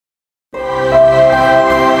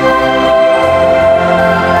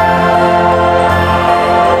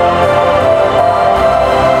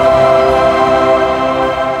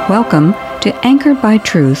Welcome to Anchored by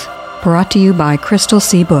Truth, brought to you by Crystal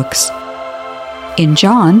C. Books. In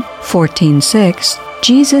John 14:6,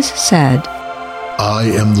 Jesus said, I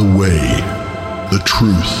am the way, the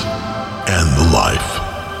truth, and the life.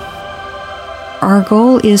 Our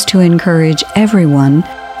goal is to encourage everyone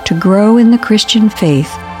to grow in the Christian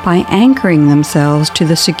faith by anchoring themselves to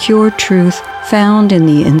the secure truth found in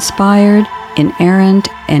the inspired, inerrant,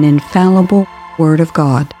 and infallible Word of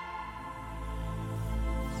God.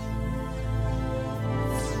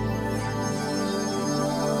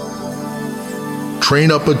 Train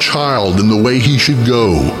up a child in the way he should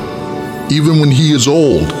go. Even when he is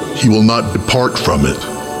old, he will not depart from it.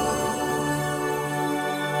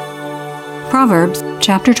 Proverbs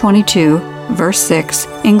chapter 22, verse 6,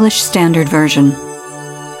 English Standard Version.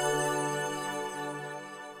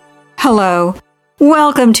 Hello.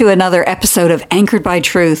 Welcome to another episode of Anchored by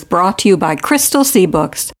Truth, brought to you by Crystal C.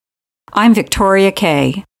 Books. I'm Victoria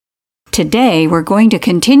Kay. Today, we're going to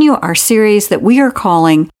continue our series that we are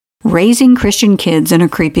calling Raising Christian Kids in a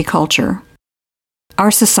Creepy Culture.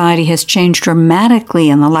 Our society has changed dramatically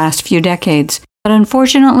in the last few decades, but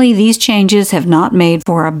unfortunately these changes have not made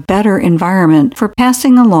for a better environment for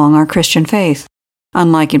passing along our Christian faith.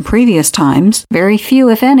 Unlike in previous times, very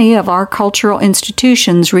few, if any, of our cultural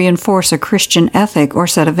institutions reinforce a Christian ethic or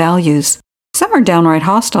set of values. Some are downright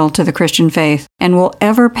hostile to the Christian faith and will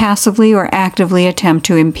ever passively or actively attempt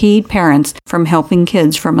to impede parents from helping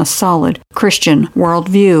kids from a solid Christian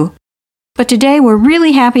worldview. But today we're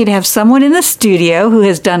really happy to have someone in the studio who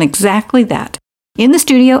has done exactly that. In the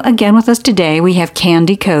studio again with us today we have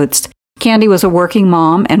Candy Coates. Candy was a working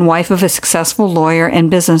mom and wife of a successful lawyer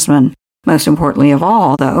and businessman. Most importantly of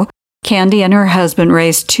all, though, Candy and her husband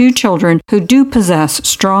raised 2 children who do possess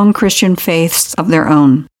strong Christian faiths of their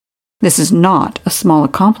own. This is not a small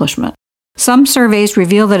accomplishment. Some surveys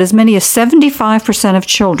reveal that as many as 75% of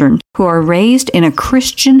children who are raised in a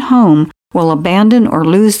Christian home will abandon or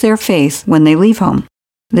lose their faith when they leave home.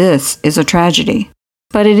 This is a tragedy,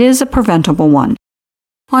 but it is a preventable one.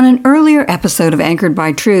 On an earlier episode of Anchored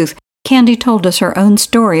by Truth, Candy told us her own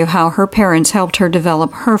story of how her parents helped her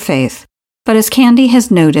develop her faith. But as Candy has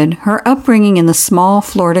noted, her upbringing in the small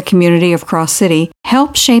Florida community of Cross City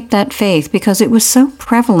helped shape that faith because it was so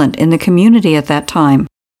prevalent in the community at that time.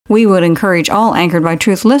 We would encourage all Anchored by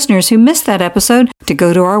Truth listeners who missed that episode to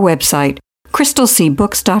go to our website,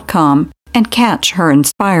 crystalcbooks.com, and catch her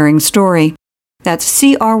inspiring story. That's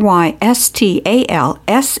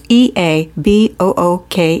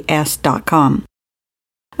crystalcbooks.com.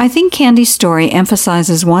 I think Candy's story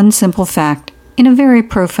emphasizes one simple fact in a very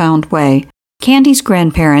profound way. Candy's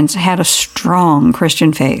grandparents had a strong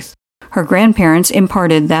Christian faith. Her grandparents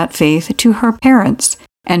imparted that faith to her parents,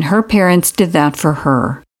 and her parents did that for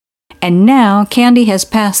her. And now Candy has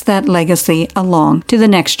passed that legacy along to the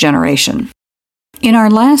next generation. In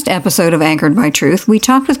our last episode of Anchored by Truth, we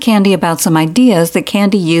talked with Candy about some ideas that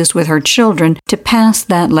Candy used with her children to pass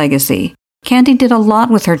that legacy. Candy did a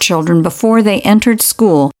lot with her children before they entered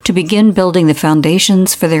school to begin building the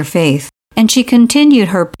foundations for their faith. And she continued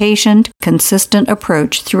her patient, consistent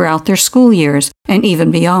approach throughout their school years and even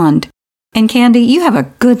beyond. And Candy, you have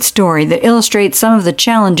a good story that illustrates some of the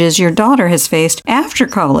challenges your daughter has faced after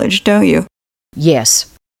college, don't you? Yes.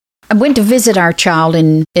 I went to visit our child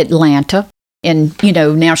in Atlanta, and,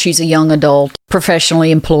 now she's a young adult,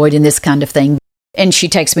 professionally employed in this kind of thing. And she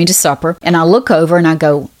takes me to supper, and I look over and I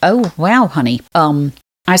go, oh, wow, honey,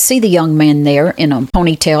 I see the young man there in a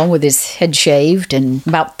ponytail with his head shaved and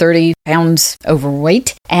about 30 pounds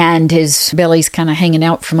overweight, and his belly's kind of hanging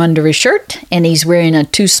out from under his shirt, and he's wearing a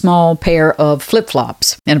too small pair of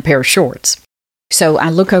flip-flops and a pair of shorts. So I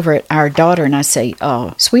look over at our daughter and I say,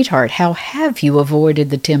 oh, sweetheart, how have you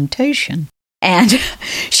avoided the temptation? And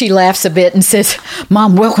she laughs a bit and says,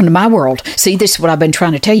 Mom, welcome to my world. See, this is what I've been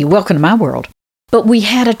trying to tell you. Welcome to my world. But we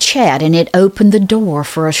had a chat, and it opened the door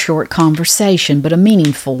for a short conversation, but a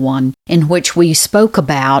meaningful one, in which we spoke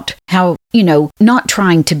about how, not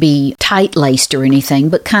trying to be tight-laced or anything,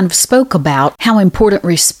 but kind of spoke about how important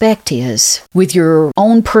respect is with your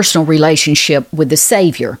own personal relationship with the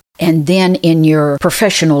Savior, and then in your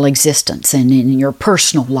professional existence and in your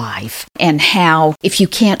personal life, and how if you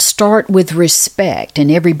can't start with respect,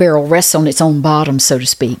 and every barrel rests on its own bottom, so to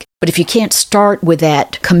speak, but if you can't start with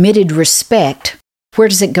that committed respect, where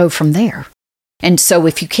does it go from there? And so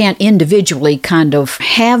if you can't individually kind of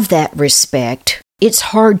have that respect, it's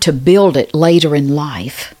hard to build it later in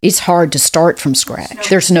life. It's hard to start from scratch.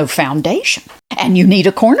 There's no foundation, and you need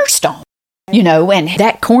a cornerstone, and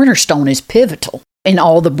that cornerstone is pivotal in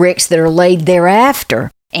all the bricks that are laid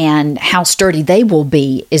thereafter. And how sturdy they will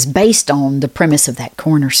be is based on the premise of that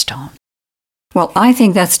cornerstone. Well, I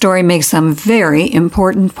think that story makes some very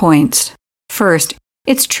important points. First,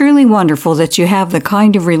 it's truly wonderful that you have the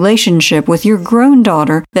kind of relationship with your grown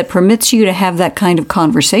daughter that permits you to have that kind of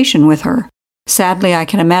conversation with her. Sadly, I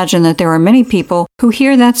can imagine that there are many people who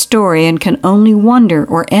hear that story and can only wonder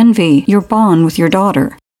or envy your bond with your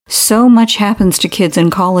daughter. So much happens to kids in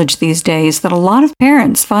college these days that a lot of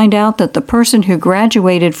parents find out that the person who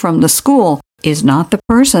graduated from the school is not the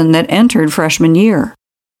person that entered freshman year.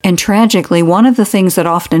 And tragically, one of the things that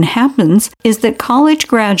often happens is that college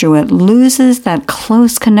graduate loses that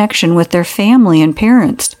close connection with their family and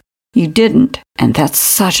parents. You didn't, and that's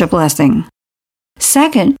such a blessing.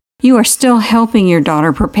 Second, you are still helping your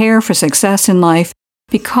daughter prepare for success in life.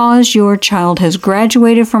 Because your child has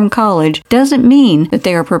graduated from college doesn't mean that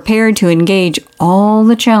they are prepared to engage all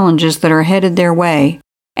the challenges that are headed their way.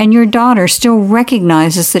 And your daughter still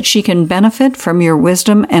recognizes that she can benefit from your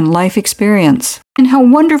wisdom and life experience. And how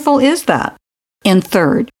wonderful is that? And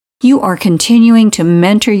third, you are continuing to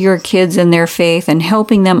mentor your kids in their faith and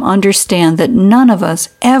helping them understand that none of us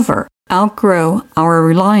ever outgrow our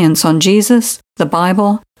reliance on Jesus, the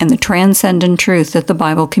Bible, and the transcendent truth that the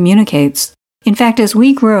Bible communicates. In fact, as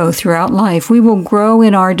we grow throughout life, we will grow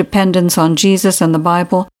in our dependence on Jesus and the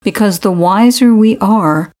Bible because the wiser we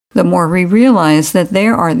are, the more we realize that they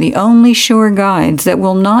are the only sure guides that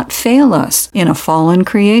will not fail us in a fallen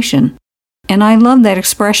creation. And I love that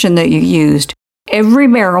expression that you used. Every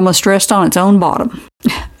barrel must rest on its own bottom.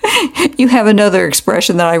 You have another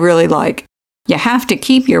expression that I really like. You have to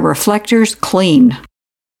keep your reflectors clean.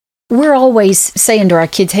 We're always saying to our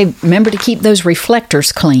kids, hey, remember to keep those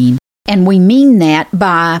reflectors clean. And we mean that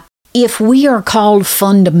by, if we are called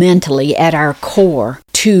fundamentally at our core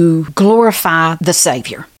to glorify the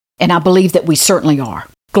Savior, and I believe that we certainly are,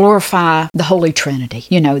 glorify the Holy Trinity,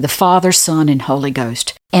 the Father, Son, and Holy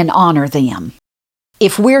Ghost, and honor them.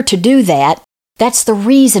 If we're to do that, that's the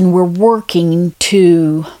reason we're working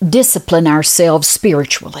to discipline ourselves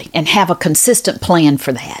spiritually and have a consistent plan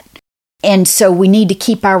for that. And so we need to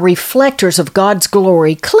keep our reflectors of God's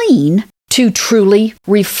glory clean to truly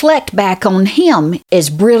reflect back on Him as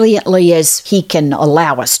brilliantly as He can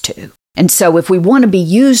allow us to. And so if we want to be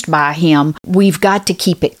used by Him, we've got to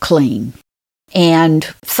keep it clean. And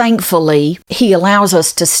thankfully, He allows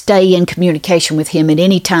us to stay in communication with Him at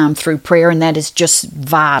any time through prayer, and that is just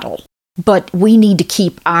vital. But we need to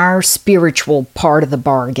keep our spiritual part of the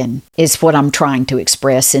bargain, is what I'm trying to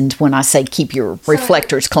express, and when I say keep your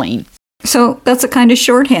reflectors clean. So that's a kind of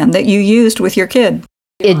shorthand that you used with your kid.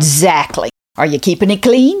 Exactly. Are you keeping it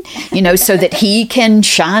clean? So that He can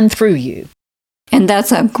shine through you. And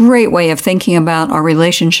that's a great way of thinking about our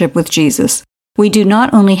relationship with Jesus. We do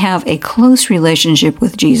not only have a close relationship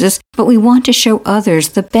with Jesus, but we want to show others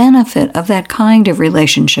the benefit of that kind of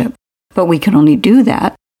relationship. But we can only do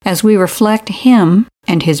that as we reflect Him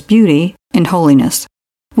and His beauty and holiness.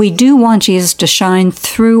 We do want Jesus to shine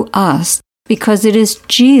through us because it is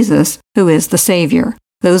Jesus who is the Savior.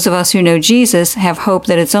 Those of us who know Jesus have hope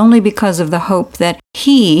that it's only because of the hope that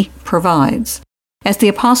He provides. As the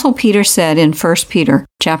Apostle Peter said in 1 Peter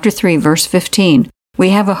chapter 3, verse 15,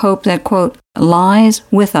 we have a hope that, quote, lies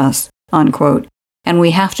with us, unquote, and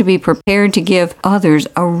we have to be prepared to give others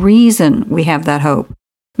a reason we have that hope,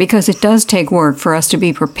 because it does take work for us to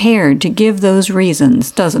be prepared to give those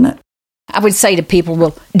reasons, doesn't it? I would say to people,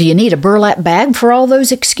 well, do you need a burlap bag for all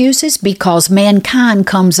those excuses? Because mankind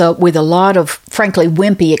comes up with a lot of, frankly,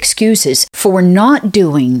 wimpy excuses for not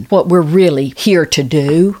doing what we're really here to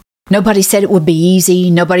do. Nobody said it would be easy.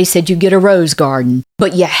 Nobody said you get a rose garden.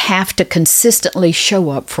 But you have to consistently show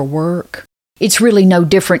up for work. It's really no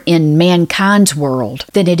different in mankind's world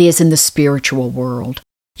than it is in the spiritual world.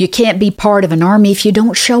 You can't be part of an army if you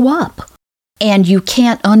don't show up. And you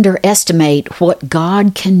can't underestimate what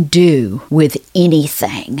God can do with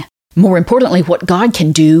anything. More importantly, what God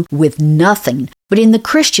can do with nothing. But in the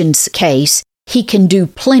Christian's case, He can do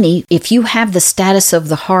plenty if you have the status of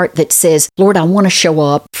the heart that says, Lord, I want to show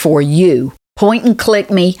up for you. Point and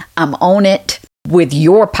click me. I'm on it with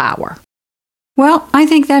your power. Well, I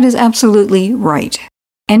think that is absolutely right.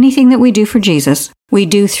 Anything that we do for Jesus, we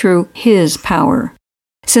do through His power.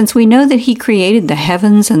 Since we know that He created the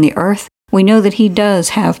heavens and the earth, we know that He does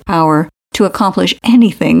have power to accomplish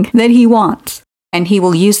anything that He wants. And He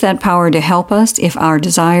will use that power to help us if our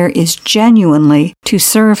desire is genuinely to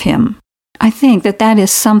serve Him. I think that that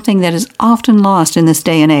is something that is often lost in this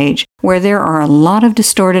day and age, where there are a lot of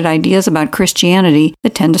distorted ideas about Christianity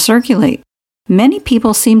that tend to circulate. Many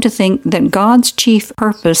people seem to think that God's chief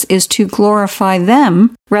purpose is to glorify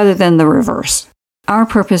them rather than the reverse. Our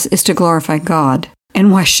purpose is to glorify God.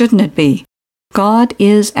 And why shouldn't it be? God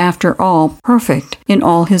is, after all, perfect in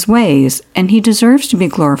all his ways, and he deserves to be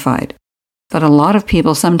glorified. But a lot of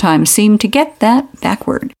people sometimes seem to get that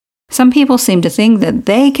backward. Some people seem to think that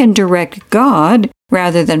they can direct God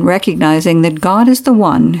rather than recognizing that God is the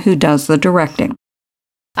one who does the directing.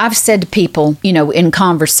 I've said to people, in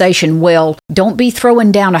conversation, well, don't be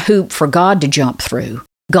throwing down a hoop for God to jump through.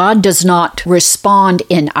 God does not respond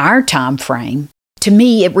in our time frame. To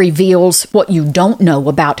me, it reveals what you don't know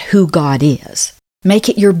about who God is. Make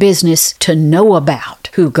it your business to know about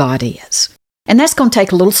who God is. And that's going to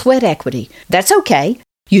take a little sweat equity. That's okay.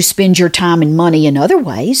 You spend your time and money in other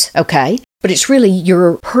ways, okay? But it's really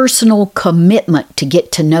your personal commitment to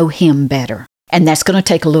get to know him better. And that's going to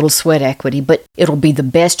take a little sweat equity, but it'll be the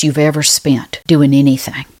best you've ever spent doing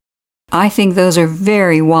anything. I think those are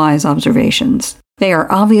very wise observations. They are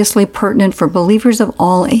obviously pertinent for believers of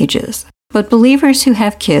all ages. But believers who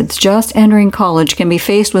have kids just entering college can be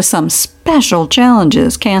faced with some special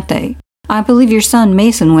challenges, can't they? I believe your son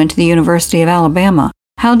Mason went to the University of Alabama.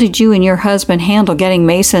 How did you and your husband handle getting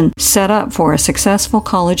Mason set up for a successful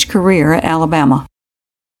college career at Alabama?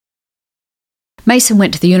 Mason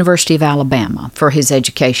went to the University of Alabama for his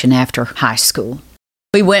education after high school.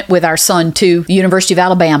 We went with our son to the University of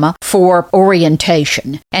Alabama for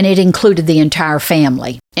orientation, and it included the entire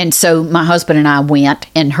family. And so my husband and I went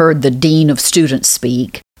and heard the dean of students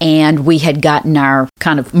speak, and we had gotten our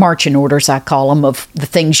kind of marching orders, I call them, of the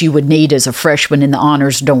things you would need as a freshman in the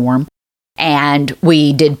honors dorm. And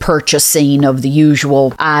we did purchasing of the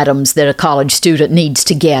usual items that a college student needs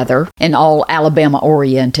to gather, and all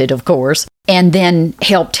Alabama-oriented, of course, and then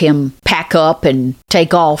helped him pack up and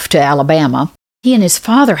take off to Alabama. He and his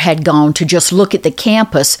father had gone to just look at the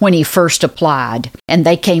campus when he first applied, and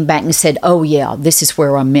they came back and said, oh yeah, this is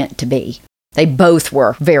where I'm meant to be. They both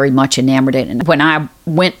were very much enamored in it. And when I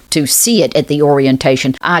went to see it at the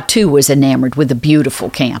orientation, I too was enamored with the beautiful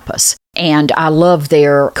campus. And I love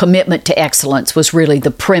their commitment to excellence was really the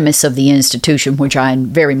premise of the institution, which I'm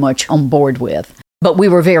very much on board with. But we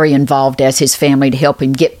were very involved as his family to help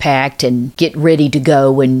him get packed and get ready to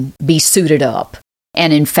go and be suited up.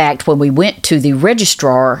 And in fact, when we went to the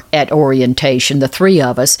registrar at orientation, the three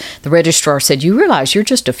of us, the registrar said, you realize you're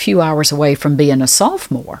just a few hours away from being a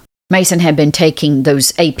sophomore. Mason had been taking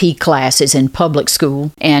those AP classes in public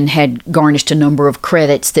school and had garnished a number of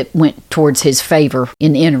credits that went towards his favor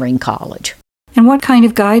in entering college. And what kind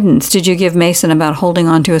of guidance did you give Mason about holding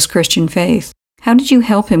on to his Christian faith? How did you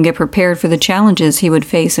help him get prepared for the challenges he would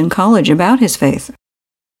face in college about his faith?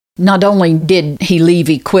 Not only did he leave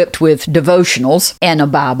equipped with devotionals and a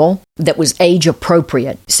Bible that was age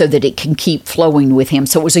appropriate so that it can keep flowing with him.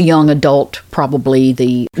 So it was a young adult, probably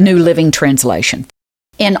the New Living Translation.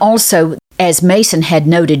 And also, as Mason had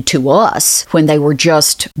noted to us when they were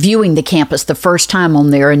just viewing the campus the first time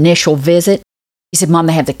on their initial visit, he said, Mom,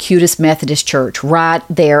 they have the cutest Methodist church right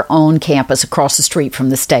there on campus across the street from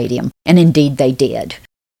the stadium. And indeed they did.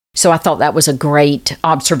 So I thought that was a great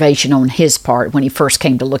observation on his part when he first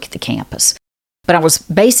came to look at the campus. But I was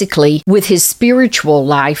basically, with his spiritual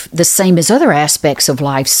life, the same as other aspects of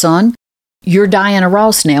life. Son, you're Diana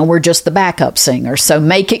Ross now. We're just the backup singer. So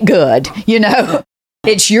make it good,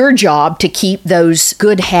 It's your job to keep those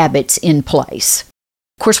good habits in place.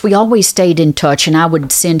 Of course, we always stayed in touch, and I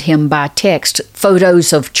would send him by text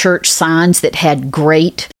photos of church signs that had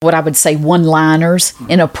great, what I would say, one-liners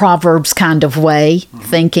in a Proverbs kind of way,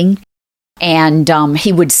 thinking. And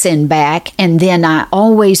he would send back. And then I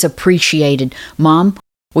always appreciated, Mom,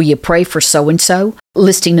 will you pray for so-and-so?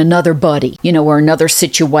 Listing another buddy, or another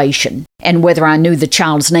situation. And whether I knew the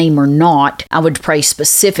child's name or not, I would pray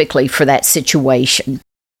specifically for that situation.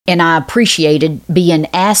 And I appreciated being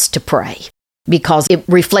asked to pray because it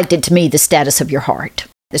reflected to me the status of your heart.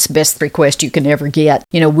 It's the best request you can ever get.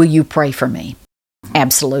 Will you pray for me?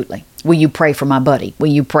 Absolutely. Will you pray for my buddy? Will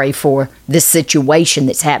you pray for this situation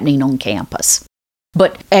that's happening on campus?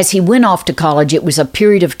 But as he went off to college, it was a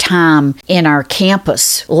period of time in our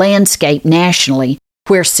campus landscape nationally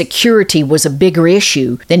where security was a bigger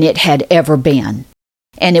issue than it had ever been.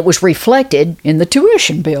 And it was reflected in the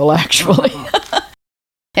tuition bill, actually,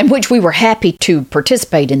 in which we were happy to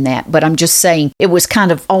participate in that. But I'm just saying it was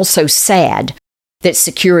kind of also sad that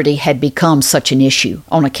security had become such an issue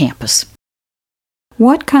on a campus.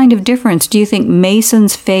 What kind of difference do you think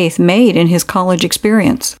Mason's faith made in his college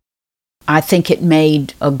experience? I think it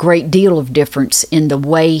made a great deal of difference in the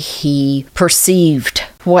way he perceived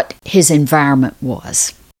what his environment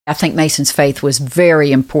was. I think Mason's faith was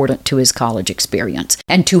very important to his college experience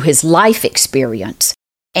and to his life experience.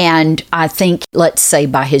 And I think, let's say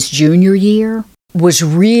by his junior year, was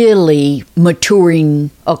really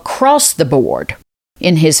maturing across the board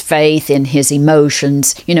in his faith, in his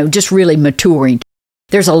emotions, just really maturing.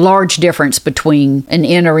 There's a large difference between an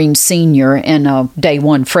entering senior and a day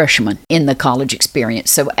one freshman in the college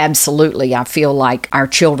experience. So absolutely, I feel like our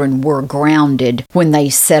children were grounded when they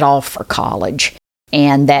set off for college.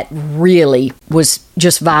 And that really was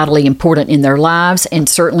just vitally important in their lives and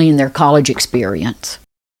certainly in their college experience.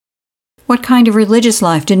 What kind of religious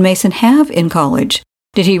life did Mason have in college?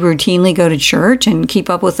 Did he routinely go to church and keep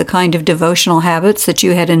up with the kind of devotional habits that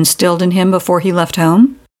you had instilled in him before he left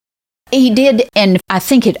home? He did, and I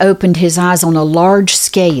think it opened his eyes on a large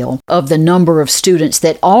scale of the number of students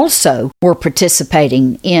that also were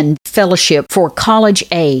participating in fellowship for college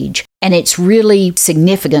age. And it's really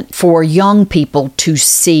significant for young people to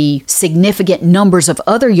see significant numbers of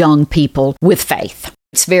other young people with faith.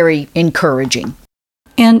 It's very encouraging.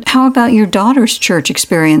 And how about your daughter's church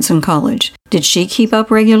experience in college? Did she keep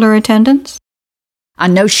up regular attendance? I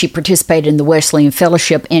know she participated in the Wesleyan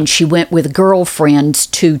Fellowship, and she went with girlfriends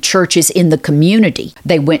to churches in the community.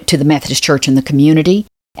 They went to the Methodist church in the community,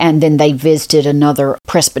 and then they visited another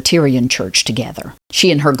Presbyterian church together. She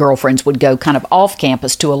and her girlfriends would go kind of off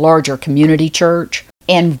campus to a larger community church,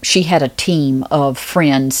 and she had a team of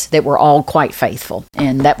friends that were all quite faithful,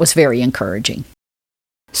 and that was very encouraging.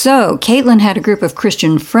 So, Caitlin had a group of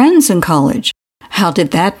Christian friends in college. How did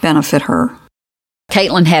that benefit her?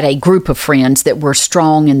 Caitlin had a group of friends that were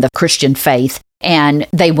strong in the Christian faith, and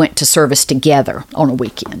they went to service together on a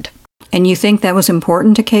weekend. And you think that was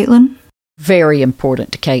important to Caitlin? Very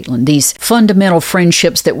important to Caitlin. These fundamental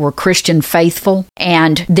friendships that were Christian faithful,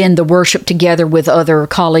 and then the worship together with other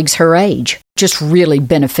colleagues her age, just really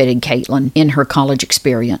benefited Caitlin in her college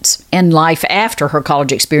experience and life after her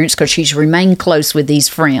college experience, because she's remained close with these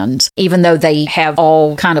friends. Even though they have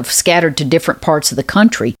all kind of scattered to different parts of the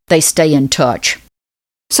country, they stay in touch.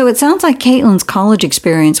 So it sounds like Caitlin's college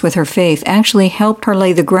experience with her faith actually helped her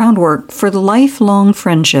lay the groundwork for the lifelong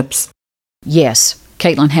friendships. Yes,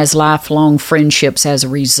 Caitlin has lifelong friendships as a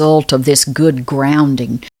result of this good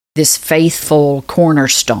grounding, this faithful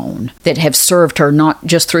cornerstone that have served her not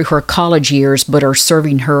just through her college years, but are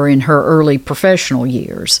serving her in her early professional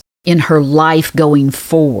years, in her life going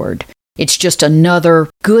forward. It's just another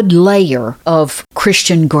good layer of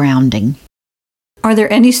Christian grounding. Are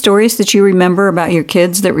there any stories that you remember about your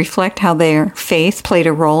kids that reflect how their faith played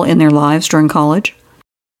a role in their lives during college?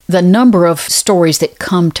 The number of stories that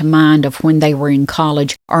come to mind of when they were in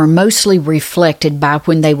college are mostly reflected by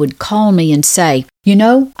when they would call me and say,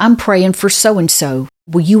 I'm praying for so-and-so.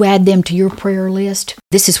 Will you add them to your prayer list?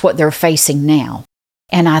 This is what they're facing now.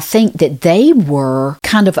 And I think that they were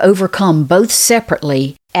kind of overcome both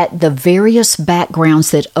separately at the various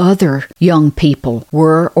backgrounds that other young people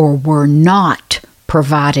were or were not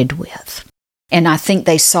provided with. And I think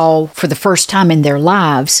they saw for the first time in their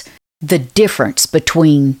lives the difference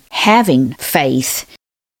between having faith.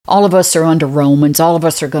 All of us are under Romans, all of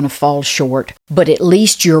us are going to fall short, but at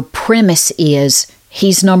least your premise is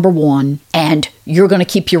He's number one, and you're going to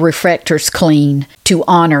keep your reflectors clean to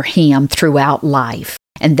honor Him throughout life.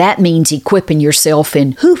 And that means equipping yourself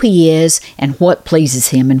in who He is and what pleases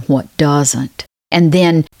Him and what doesn't. And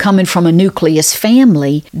then coming from a nucleus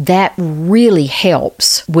family, that really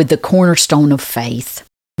helps with the cornerstone of faith.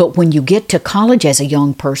 But when you get to college as a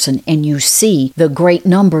young person and you see the great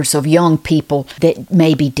numbers of young people that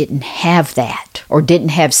maybe didn't have that or didn't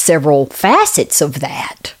have several facets of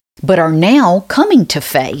that, but are now coming to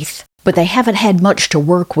faith, but they haven't had much to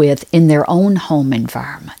work with in their own home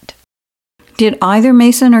environment. Did either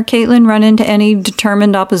Mason or Caitlin run into any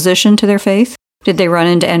determined opposition to their faith? Did they run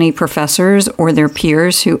into any professors or their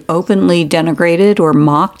peers who openly denigrated or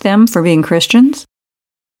mocked them for being Christians?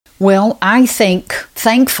 Well, I think,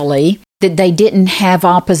 thankfully, that they didn't have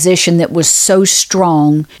opposition that was so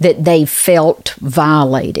strong that they felt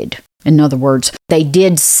violated. In other words, they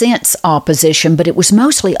did sense opposition, but it was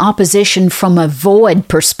mostly opposition from a void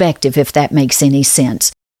perspective, if that makes any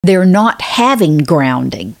sense. They're not having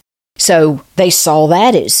grounding. So they saw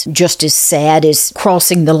that as just as sad as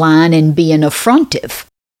crossing the line and being affrontive.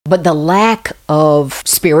 But the lack of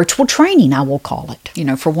spiritual training, I will call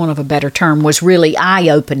it, for want of a better term, was really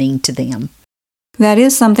eye-opening to them. That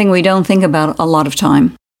is something we don't think about a lot of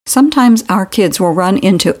time. Sometimes our kids will run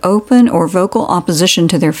into open or vocal opposition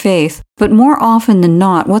to their faith, but more often than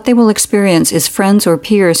not, what they will experience is friends or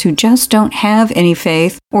peers who just don't have any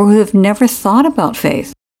faith or who have never thought about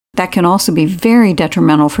faith. That can also be very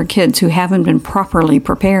detrimental for kids who haven't been properly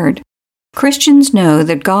prepared. Christians know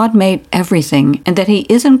that God made everything and that He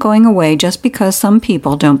isn't going away just because some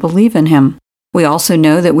people don't believe in Him. We also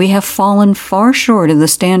know that we have fallen far short of the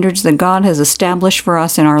standards that God has established for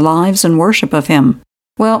us in our lives and worship of Him.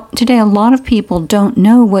 Well, today a lot of people don't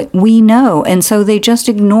know what we know, and so they just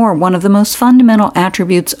ignore one of the most fundamental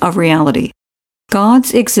attributes of reality: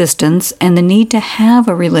 God's existence and the need to have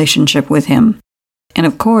a relationship with Him. And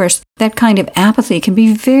of course, that kind of apathy can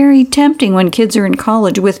be very tempting when kids are in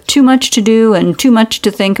college with too much to do and too much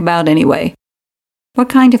to think about anyway. What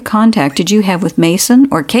kind of contact did you have with Mason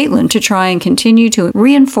or Caitlin to try and continue to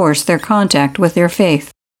reinforce their contact with their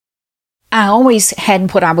faith? I always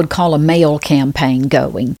had what I would call a mail campaign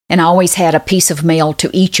going, and I always had a piece of mail to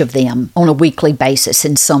each of them on a weekly basis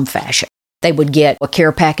in some fashion. They would get a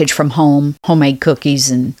care package from home, homemade cookies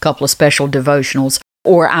and a couple of special devotionals,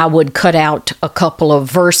 or I would cut out a couple of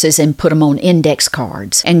verses and put them on index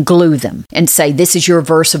cards and glue them and say, this is your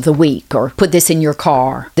verse of the week, or put this in your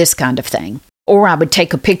car, this kind of thing. Or I would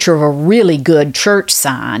take a picture of a really good church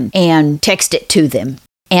sign and text it to them.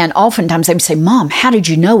 And oftentimes they would say, Mom, how did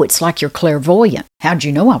you know? It's like you're clairvoyant. How did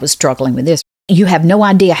you know I was struggling with this? You have no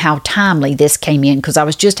idea how timely this came in, because I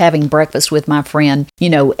was just having breakfast with my friend,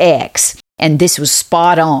 X, and this was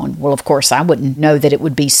spot on. Well, of course, I wouldn't know that it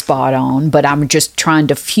would be spot on, but I'm just trying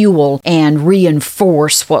to fuel and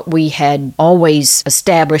reinforce what we had always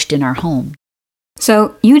established in our home.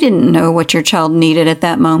 So you didn't know what your child needed at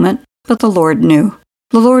that moment, but the Lord knew.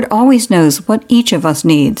 The Lord always knows what each of us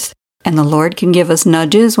needs. And the Lord can give us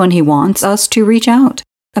nudges when He wants us to reach out.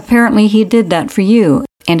 Apparently, He did that for you,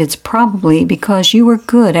 and it's probably because you were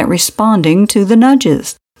good at responding to the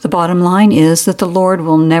nudges. The bottom line is that the Lord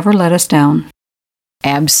will never let us down.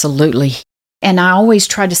 Absolutely. And I always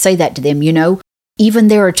try to say that to them, even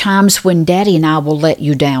there are times when Daddy and I will let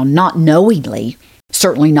you down, not knowingly,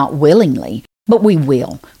 certainly not willingly, but we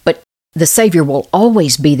will. But the Savior will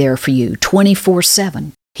always be there for you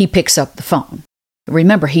 24/7. He picks up the phone.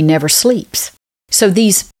 Remember, He never sleeps. So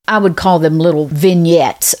these, I would call them little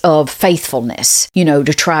vignettes of faithfulness, to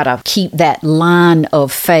try to keep that line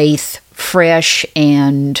of faith fresh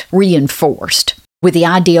and reinforced with the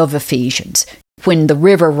idea of Ephesians. When the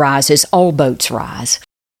river rises, all boats rise.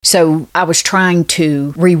 So I was trying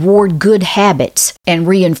to reward good habits and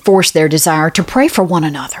reinforce their desire to pray for one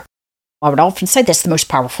another. I would often say that's the most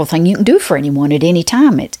powerful thing you can do for anyone at any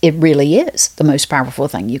time. It really is the most powerful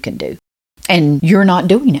thing you can do. And you're not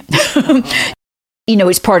doing it.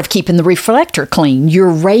 It's part of keeping the reflector clean.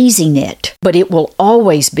 You're raising it, but it will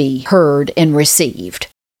always be heard and received.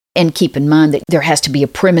 And keep in mind that there has to be a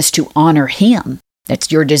premise to honor Him.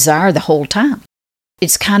 That's your desire the whole time.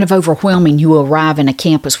 It's kind of overwhelming. You arrive in a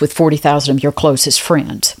campus with 40,000 of your closest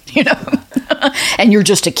friends, and you're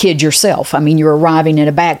just a kid yourself. You're arriving in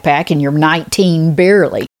a backpack and you're 19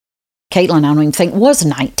 barely. Caitlin, I don't even think was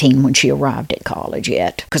 19 when she arrived at college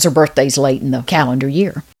yet, because her birthday's late in the calendar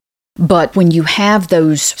year. But when you have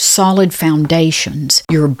those solid foundations,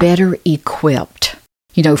 you're better equipped,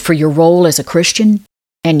 for your role as a Christian.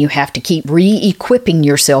 And you have to keep re-equipping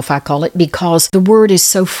yourself, I call it, because the Word is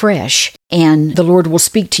so fresh, and the Lord will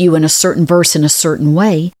speak to you in a certain verse in a certain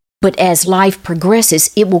way. But as life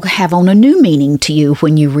progresses, it will have on a new meaning to you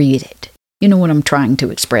when you read it. You know what I'm trying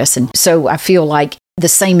to express? And so I feel like the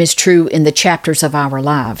same is true in the chapters of our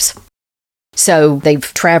lives. So they've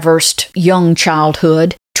traversed young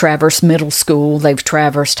childhood, traversed middle school, they've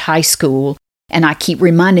traversed high school, and I keep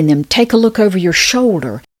reminding them, take a look over your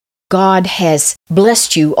shoulder. God has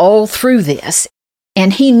blessed you all through this,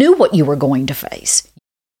 and He knew what you were going to face.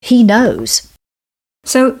 He knows.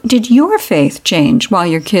 So, did your faith change while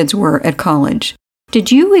your kids were at college? Did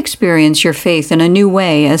you experience your faith in a new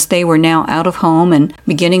way as they were now out of home and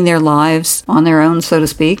beginning their lives on their own, so to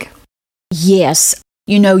speak? Yes.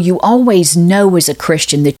 You always know as a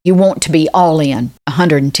Christian that you want to be all in,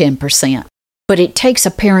 110%. But it takes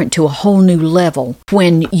a parent to a whole new level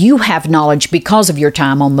when you have knowledge because of your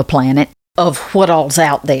time on the planet of what all's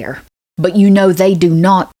out there. But they do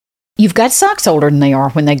not. You've got socks older than they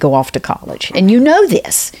are when they go off to college. And you know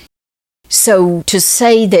this. So to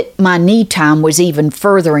say that my need time was even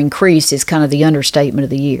further increased is kind of the understatement of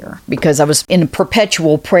the year, because I was in a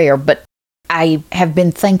perpetual prayer. But I have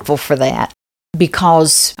been thankful for that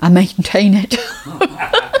because I maintain it.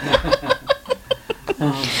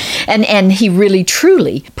 And He really,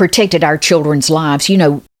 truly protected our children's lives.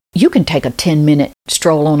 You can take a 10-minute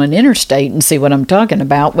stroll on an interstate and see what I'm talking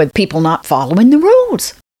about with people not following the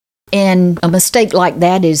rules. And a mistake like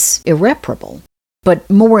that is irreparable. But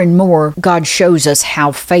more and more, God shows us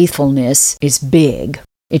how faithfulness is big.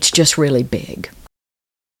 It's just really big.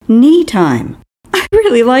 Knee time. I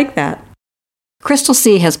really like that. Crystal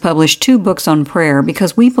C. has published 2 books on prayer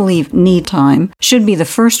because we believe knee time should be the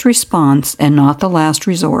first response and not the last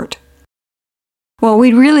resort. Well,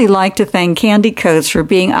 we'd really like to thank Candy Coates for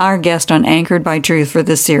being our guest on Anchored by Truth for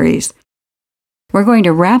this series. We're going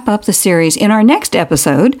to wrap up the series in our next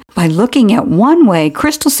episode by looking at one way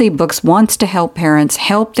Crystal C. Books wants to help parents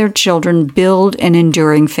help their children build an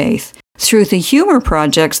enduring faith through the humor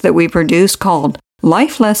projects that we produce called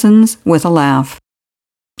Life Lessons with a Laugh.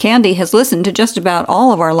 Candy has listened to just about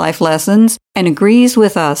all of our life lessons and agrees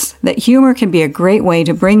with us that humor can be a great way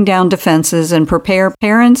to bring down defenses and prepare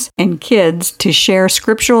parents and kids to share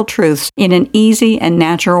scriptural truths in an easy and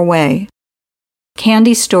natural way.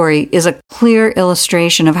 Candy's story is a clear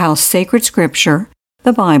illustration of how sacred scripture,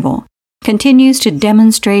 the Bible, continues to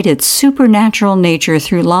demonstrate its supernatural nature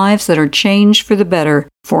through lives that are changed for the better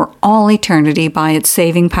for all eternity by its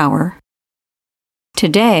saving power.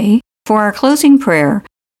 Today, for our closing prayer,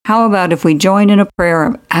 how about if we join in a prayer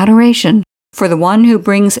of adoration for the one who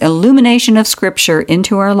brings illumination of Scripture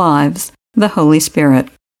into our lives, the Holy Spirit?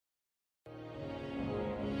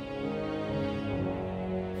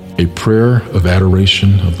 A prayer of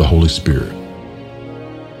adoration of the Holy Spirit.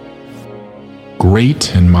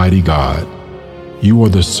 Great and mighty God, you are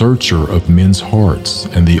the searcher of men's hearts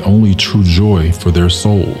and the only true joy for their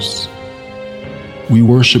souls. We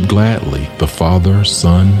worship gladly the Father,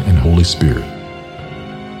 Son, and Holy Spirit.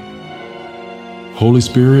 Holy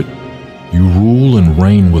Spirit, you rule and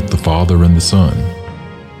reign with the Father and the Son.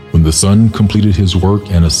 When the Son completed his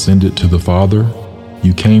work and ascended to the Father,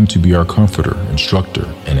 you came to be our comforter,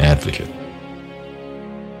 instructor, and advocate.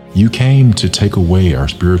 You came to take away our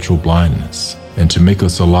spiritual blindness and to make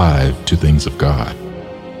us alive to things of God.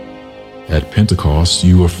 At Pentecost,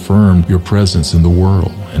 you affirmed your presence in the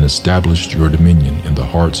world and established your dominion in the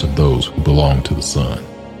hearts of those who belong to the Son.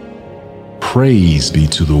 Praise be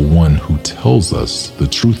to the one who tells us the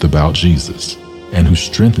truth about Jesus and who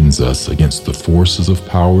strengthens us against the forces of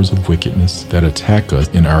powers of wickedness that attack us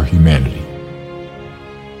in our humanity.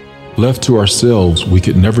 Left to ourselves, we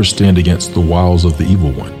could never stand against the wiles of the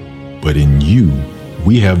evil one, but in you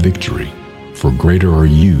we have victory, for greater are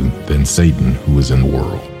you than Satan who is in the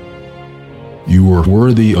world. You are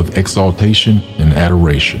worthy of exaltation and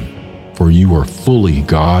adoration, for you are fully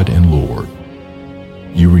God and Lord.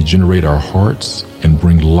 You regenerate our hearts and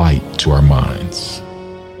bring light to our minds.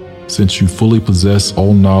 Since you fully possess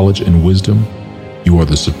all knowledge and wisdom, you are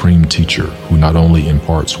the supreme teacher who not only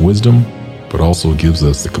imparts wisdom, but also gives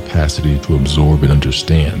us the capacity to absorb and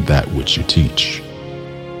understand that which you teach.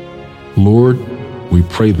 Lord, we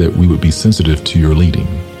pray that we would be sensitive to your leading,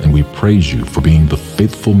 and we praise you for being the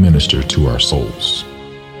faithful minister to our souls.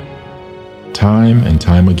 Time and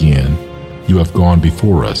time again, you have gone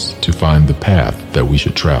before us to find the path that we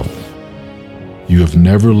should travel. You have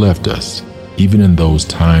never left us, even in those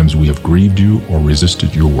times we have grieved you or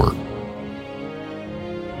resisted your work.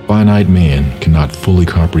 Finite man cannot fully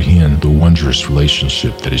comprehend the wondrous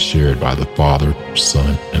relationship that is shared by the Father,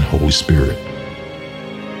 Son, and Holy Spirit.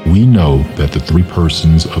 We know that the three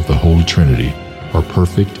persons of the Holy Trinity are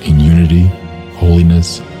perfect in unity,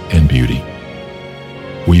 holiness, and beauty.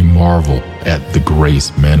 We marvel at the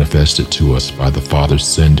grace manifested to us by the Father's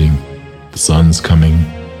sending, the Son's coming,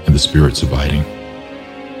 and the Spirit's abiding.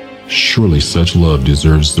 Surely such love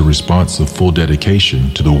deserves the response of full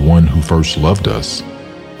dedication to the one who first loved us,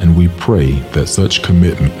 and we pray that such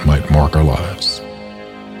commitment might mark our lives.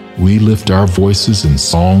 We lift our voices in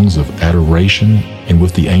songs of adoration, and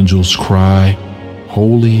with the angels cry,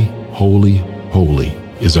 "Holy, holy, holy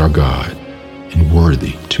is our God, and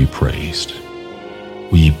worthy to be praised."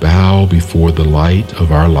 We bow before the light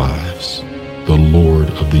of our lives, the Lord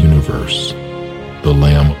of the universe, the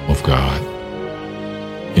Lamb of God.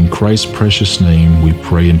 In Christ's precious name we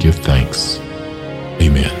pray and give thanks.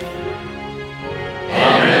 Amen.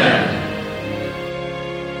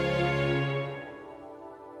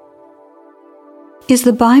 Is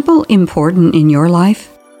the Bible important in your life?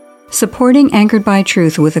 Supporting Anchored by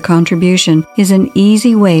Truth with a contribution is an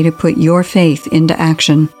easy way to put your faith into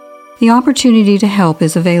action. The opportunity to help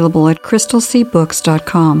is available at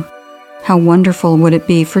crystalcbooks.com. How wonderful would it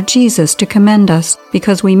be for Jesus to commend us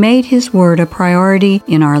because we made His Word a priority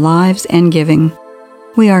in our lives and giving?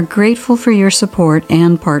 We are grateful for your support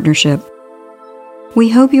and partnership. We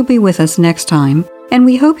hope you'll be with us next time, and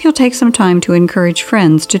we hope you'll take some time to encourage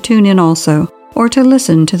friends to tune in also, or to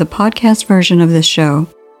listen to the podcast version of this show.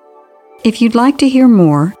 If you'd like to hear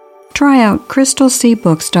more, try out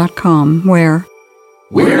crystalcbooks.com, where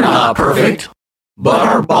we're not perfect, but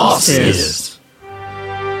our boss is.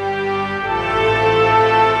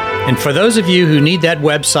 And for those of you who need that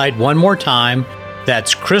website one more time,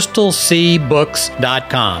 that's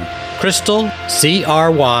crystalcbooks.com. Crystal,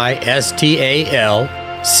 CRYSTAL,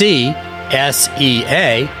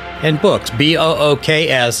 CSEA, and books,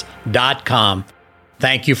 BOOKS.com.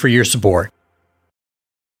 Thank you for your support.